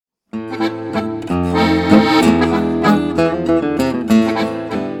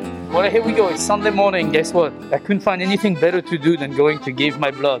right, here we go. It's Sunday morning. Guess what? I couldn't find anything better to do than going to give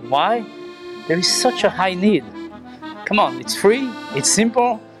my blood. Why? There is such a high need. Come on, it's free, it's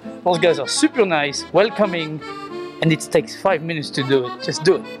simple. Those guys are super nice, welcoming, and it takes 5 minutes to do it. Just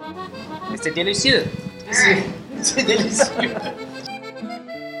do it. C'est délicieux. C'est délicieux.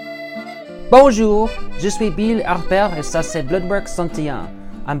 Bonjour, je suis Bill Harper et ça c'est Bloodworks 101,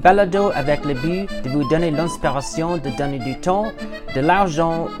 un balado avec le but de vous donner l'inspiration de donner du temps, de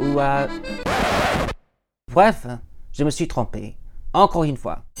l'argent ou à... Bref, je me suis trompé. Encore une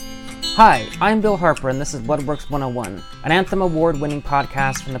fois. Hi, I'm Bill Harper and this is Bloodworks 101, an Anthem Award-winning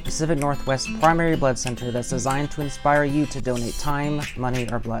podcast from the Pacific Northwest Primary Blood Center that's designed to inspire you to donate time, money,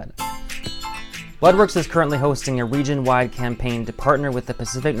 or blood. Bloodworks is currently hosting a region-wide campaign to partner with the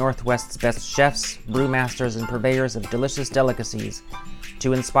Pacific Northwest's best chefs, brewmasters, and purveyors of delicious delicacies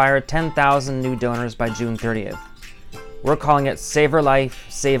to inspire 10,000 new donors by June 30th. We're calling it Save a Life,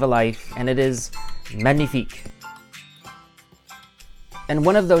 Save a Life, and it is magnifique. And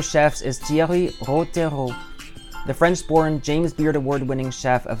one of those chefs is Thierry Rotero, the French-born James Beard Award-winning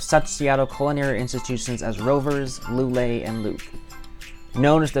chef of such Seattle culinary institutions as Rovers, Lulé, and Luke.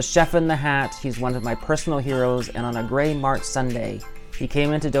 Known as the Chef in the Hat, he's one of my personal heroes, and on a gray March Sunday, he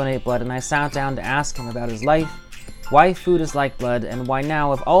came in to donate blood, and I sat down to ask him about his life, why food is like blood, and why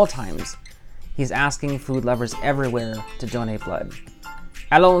now, of all times, he's asking food lovers everywhere to donate blood.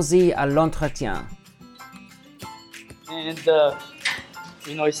 Allons-y à l'entretien. And,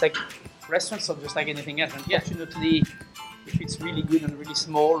 it's like restaurants are just like anything else. Unfortunately, if it's really good and really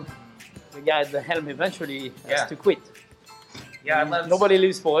small, the guy at the helm eventually has to quit. Yeah, nobody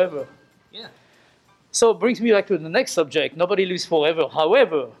lives forever. Yeah. So it brings me back to the next subject. Nobody lives forever.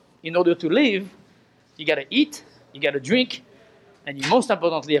 However, in order to live, you gotta eat, you gotta drink, and you most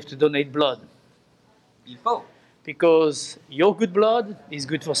importantly have to donate blood. Il faut. Because your good blood is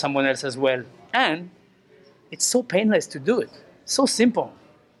good for someone else as well. And it's so painless to do it. So simple.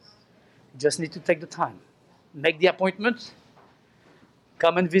 You just need to take the time. Make the appointment.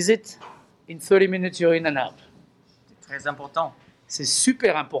 Come and visit. In 30 minutes, you're in and out. Très important. C'est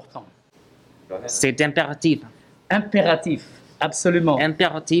super important. C'est impératif. Impératif, absolument.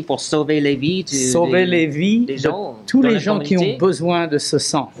 Impératif pour sauver les vies. Sauver les vies des gens, de tous les gens qui ont besoin de ce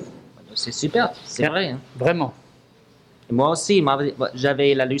sang. C'est super, c'est vrai. Hein. Vraiment. Et moi aussi,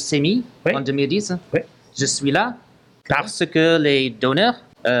 j'avais la leucémie en 2010. Oui. Je suis là parce que les donneurs,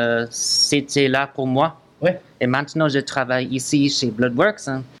 c'était là pour moi. Ouais. Et maintenant, je travaille ici chez Bloodworks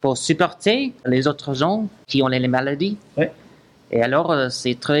pour supporter les autres gens qui ont les maladies. Ouais. Et alors,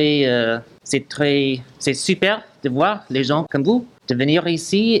 c'est super de voir les gens comme vous, de venir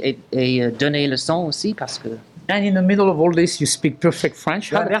ici et donner le sang aussi parce que... And in the middle of all this, you speak perfect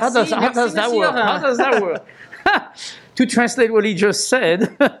French. How does that work? How does that work? To translate what he just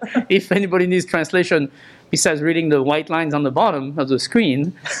said, if anybody needs translation, besides reading the white lines on the bottom of the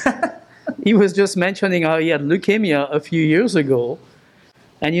screen, he was just mentioning how he had leukemia a few years ago.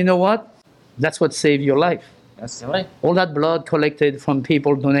 And you know what? That's what saved your life. That's right. All that blood collected from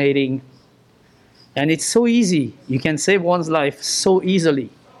people donating. And it's so easy. You can save one's life so easily.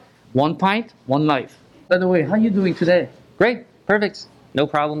 1 pint, 1 life. By the way, how are you doing today? Great. Perfect. No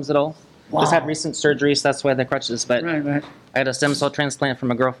problems at all. Wow. Just had recent surgery, so that's why the crutches. But Right. I had a stem cell transplant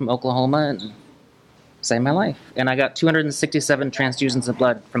from a girl from Oklahoma and saved my life. And I got 267 transfusions of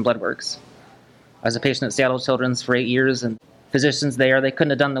blood from Bloodworks. I was a patient at Seattle Children's for 8 years, and physicians there, they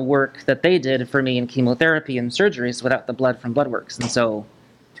couldn't have done the work that they did for me in chemotherapy and surgeries without the blood from Bloodworks. And so...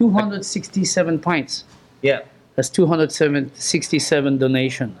 267 pints. Yeah. That's 267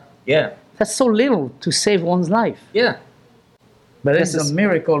 donation. Yeah. That's so little to save one's life. Yeah. But it's a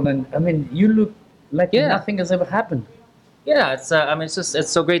miracle, and I mean, you look like nothing has ever happened. Yeah, it's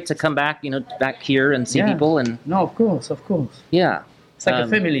so great to come back, back here and see people and... No, of course. Yeah. It's like a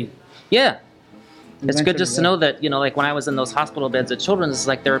family. Yeah. It's good just to know that, like when I was in those hospital beds at Children's, it's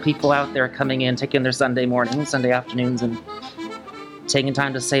like there are people out there coming in, taking their Sunday mornings, Sunday afternoons, and taking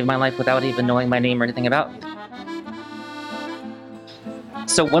time to save my life without even knowing my name or anything about me.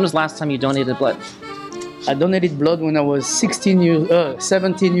 So when was the last time you donated blood? I donated blood when I was 17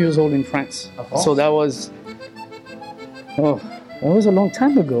 years old in France. Uh-huh. So that was a long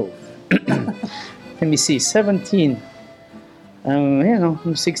time ago. Let me see, 17.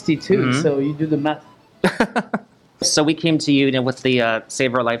 I'm 62, so you do the math. So we came to you, with the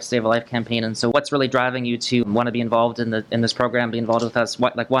Save Our Life, Save a Life campaign. And so what's really driving you to want to be involved in this program, be involved with us?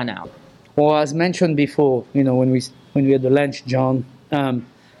 Why now? Well, as mentioned before, when we had the lunch, John,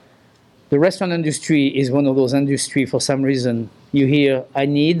 the restaurant industry is one of those industries, for some reason, you hear, I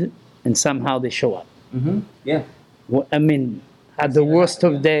need, and somehow they show up. Mm-hmm. Yeah. I mean, at the worst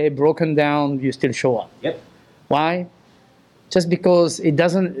of day, broken down, you still show up. Yep. Why? Just because it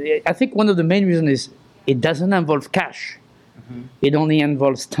doesn't, I think one of the main reasons is it doesn't involve cash. It only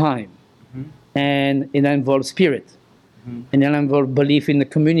involves time. And it involves spirit. And it involves belief in the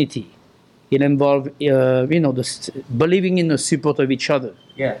community. It involves, believing in the support of each other.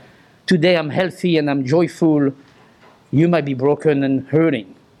 Yeah. Today I'm healthy and I'm joyful. You might be broken and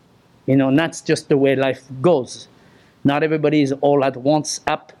hurting. And that's just the way life goes. Not everybody is all at once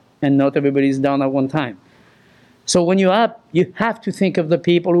up, and not everybody is down at one time. So when you're up, you have to think of the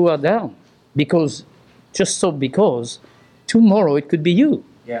people who are down. Because tomorrow it could be you.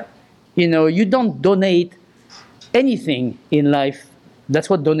 Yeah. You don't donate anything in life. That's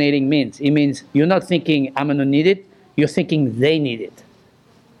what donating means. It means you're not thinking, I'm going to need it. You're thinking they need it.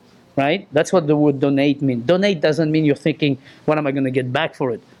 Right? That's what the word donate means. Donate doesn't mean you're thinking, what am I going to get back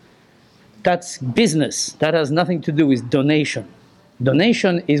for it? That's business. That has nothing to do with donation.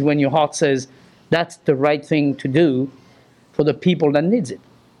 Donation is when your heart says, that's the right thing to do for the people that needs it.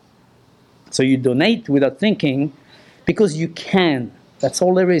 So you donate without thinking because you can. That's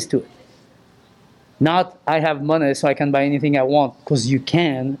all there is to it. Not, I have money so I can buy anything I want, because you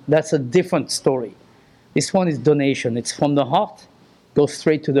can. That's a different story. This one is donation. It's from the heart, goes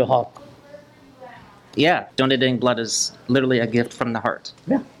straight to the heart. Yeah, donating blood is literally a gift from the heart.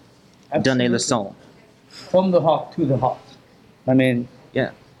 Yeah. Donner le sang. From the heart to the heart.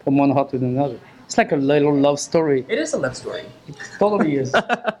 Yeah. From one heart to another. It's like a little love story. It is a love story. It totally is.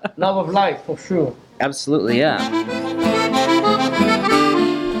 Love of life, for sure. Absolutely, yeah.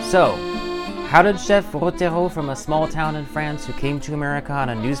 So, how did Chef Rotero from a small town in France who came to America on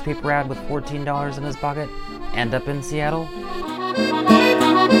a newspaper ad with $14 in his pocket end up in Seattle?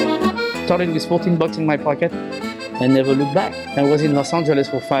 Started with $14 in my pocket and never looked back. I was in Los Angeles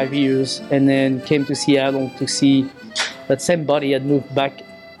for 5 years and then came to Seattle to see that same buddy had moved back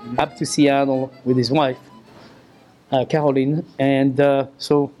up to Seattle with his wife, Caroline. And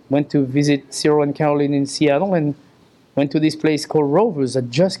so went to visit Cyril and Caroline in Seattle and went to this place called Rovers. I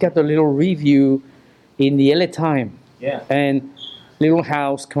just got a little review in the LA Times. Yeah. And little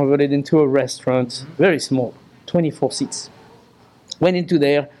house converted into a restaurant, very small, 24 seats. Went into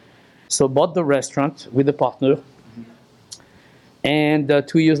there, so bought the restaurant with a partner. And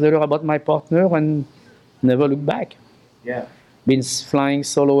 2 years later, I bought my partner and never looked back. Yeah. Been flying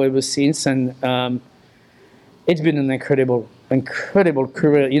solo ever since, and it's been an incredible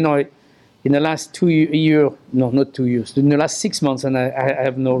career. In the last 2 years, no, not 2 years, in the last 6 months, and I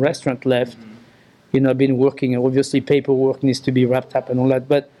have no restaurant left. I've been working, and obviously paperwork needs to be wrapped up and all that.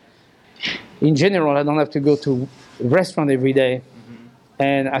 But in general, I don't have to go to a restaurant every day.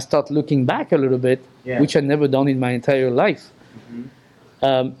 And I start looking back a little bit, which I've never done in my entire life.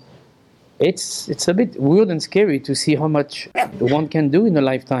 It's a bit weird and scary to see how much one can do in a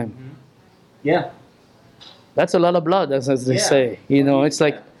lifetime. Yeah. That's a lot of blood, as they say. It's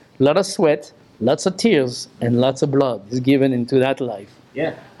like a lot of sweat, lots of tears, and lots of blood is given into that life.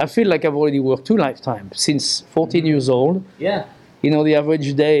 Yeah. I feel like I've already worked 2 lifetimes since 14 years old. Yeah. The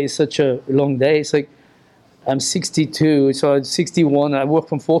average day is such a long day. It's like I'm 62, so I'm 61. I work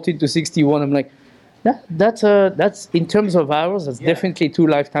from 14 to 61. I'm like, that's in terms of hours, that's definitely 2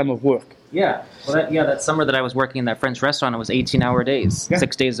 lifetimes of work. Yeah. Well, that summer that I was working in that French restaurant, it was 18-hour days,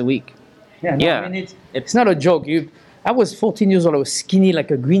 6 days a week. It's not a joke. I was 14 years old. I was skinny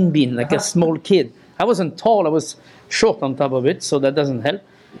like a green bean, like a small kid. I wasn't tall. I was short on top of it, so that doesn't help.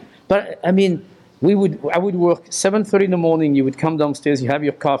 But I would work 7:30 in the morning. You would come downstairs. You have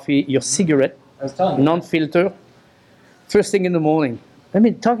your coffee, your cigarette, non-filter. First thing in the morning.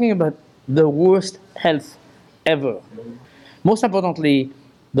 Talking about the worst health ever. Most importantly,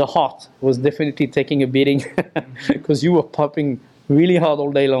 the heart was definitely taking a beating because you were pumping really hard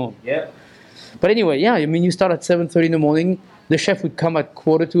all day long. Yeah. But anyway, you start at 7:30 in the morning. The chef would come at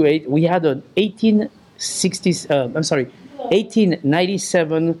 7:45. We had an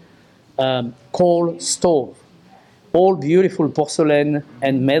 1897 coal stove, all beautiful porcelain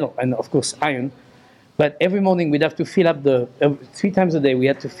and metal, and of course iron. But every morning we'd have to fill up 3 times a day. We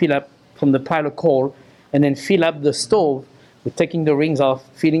had to fill up from the pile of coal, and then fill up the stove. With taking the rings off,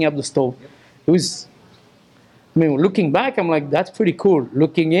 filling up the stove. It was. Looking back, I'm like, that's pretty cool.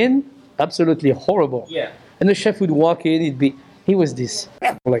 Looking in, absolutely horrible. Yeah. And the chef would walk in, he was this,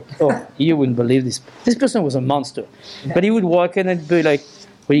 like, oh, you wouldn't believe this. This person was a monster. Yeah. But he would walk in and be like,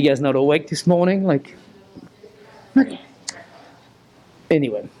 were you guys not awake this morning? Like,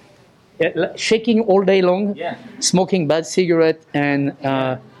 anyway. Shaking all day long, smoking bad cigarette, and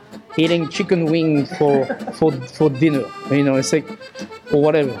eating chicken wing for dinner. It's like, or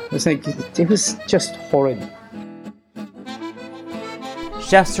whatever. It's like, it was just horrid.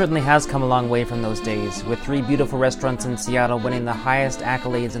 Chef certainly has come a long way from those days, with 3 beautiful restaurants in Seattle winning the highest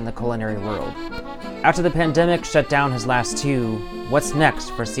accolades in the culinary world. After the pandemic shut down his last 2, what's next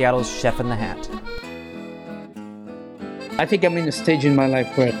for Seattle's Chef in the Hat? I think I'm in a stage in my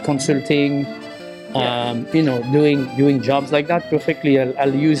life where consulting, doing jobs like that perfectly.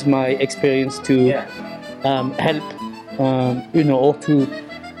 I'll use my experience to help, or to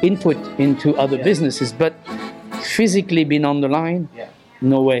input into other businesses. But physically being on the line,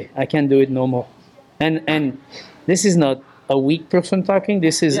 no way. I can't do it no more. And this is not a weak person talking.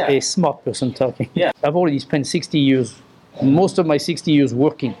 This is a smart person talking. I've already spent 60 years, most of my 60 years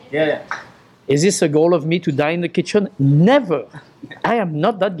working. Is this a goal of me to die in the kitchen? Never. I am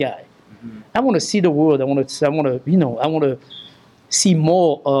not that guy. I want to see the world. I want to see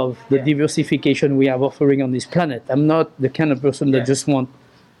more of the diversification we have offering on this planet. I'm not the kind of person that just want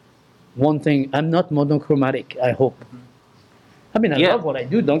one thing. I'm not monochromatic, I hope. I mean, I love what I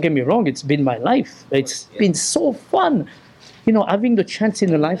do. Don't get me wrong. It's been my life. It's been so fun. Having the chance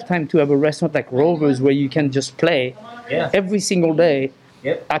in a lifetime to have a restaurant like Rover's where you can just play every single day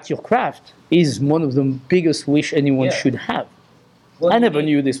at your craft is one of the biggest wish anyone should have. Well, I never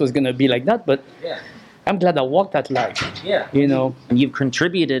knew this was going to be like that, but I'm glad I walked that line. And you've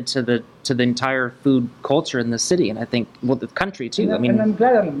contributed to the entire food culture in the city, and I think the country too. And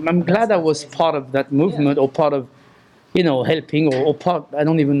I'm glad I was part of that movement, or part of, helping, or part. I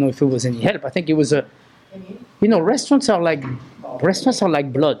don't even know if it was any help. I think it was restaurants are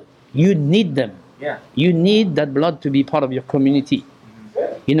like blood. You need them. You need that blood to be part of your community.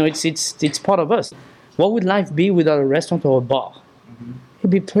 It's part of us. What would life be without a restaurant or a bar? It'd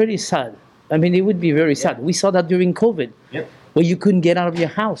be pretty sad. I mean, it would be very sad. We saw that during COVID, where you couldn't get out of your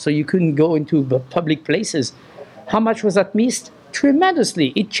house, or you couldn't go into the public places. How much was that missed?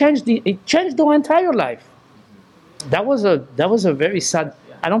 Tremendously. It changed our entire life. That was a very sad.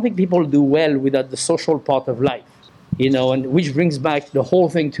 I don't think people do well without the social part of life, and which brings back the whole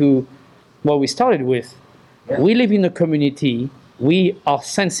thing to what we started with. We live in a community. We are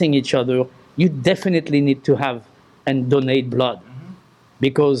sensing each other. You definitely need to have and donate blood,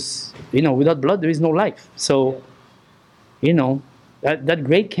 because without blood there is no life. So that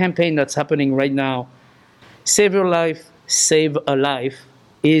great campaign that's happening right now, Save Your Life, Save a Life,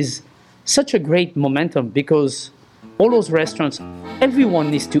 is such a great momentum, because all those restaurants, everyone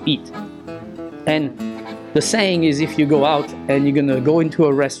needs to eat. And the saying is, if you go out and you're going to go into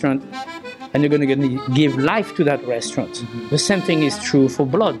a restaurant and you're going to give life to that restaurant, the same thing is true for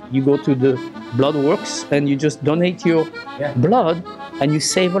blood. You go to the blood works and you just donate your blood and you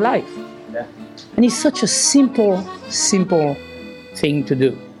save a life. And it's such a simple thing to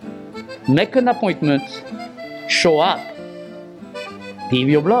do. Make an appointment, show up, give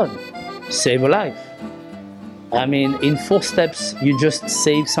your blood, save a life. I mean, in 4 steps, you just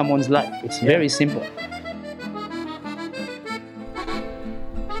save someone's life. It's very simple.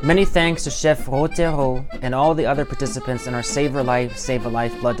 Many thanks to Chef Rotero and all the other participants in our Save Your Life, Save a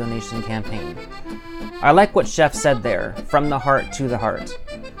Life blood donation campaign. I like what Chef said there, from the heart to the heart.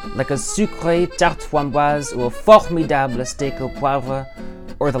 Like a sucrée tarte framboise or a formidable steak au poivre,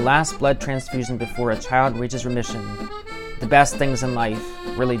 or the last blood transfusion before a child reaches remission, the best things in life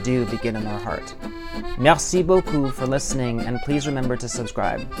really do begin in our heart. Merci beaucoup for listening, and please remember to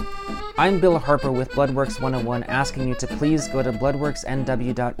subscribe. I'm Bill Harper with Bloodworks 101, asking you to please go to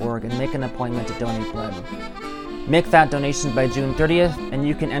bloodworksnw.org and make an appointment to donate blood. Make that donation by June 30th, and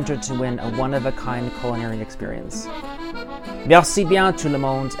you can enter to win a one-of-a-kind culinary experience. Merci bien tout le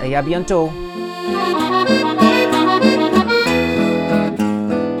monde, et à bientôt!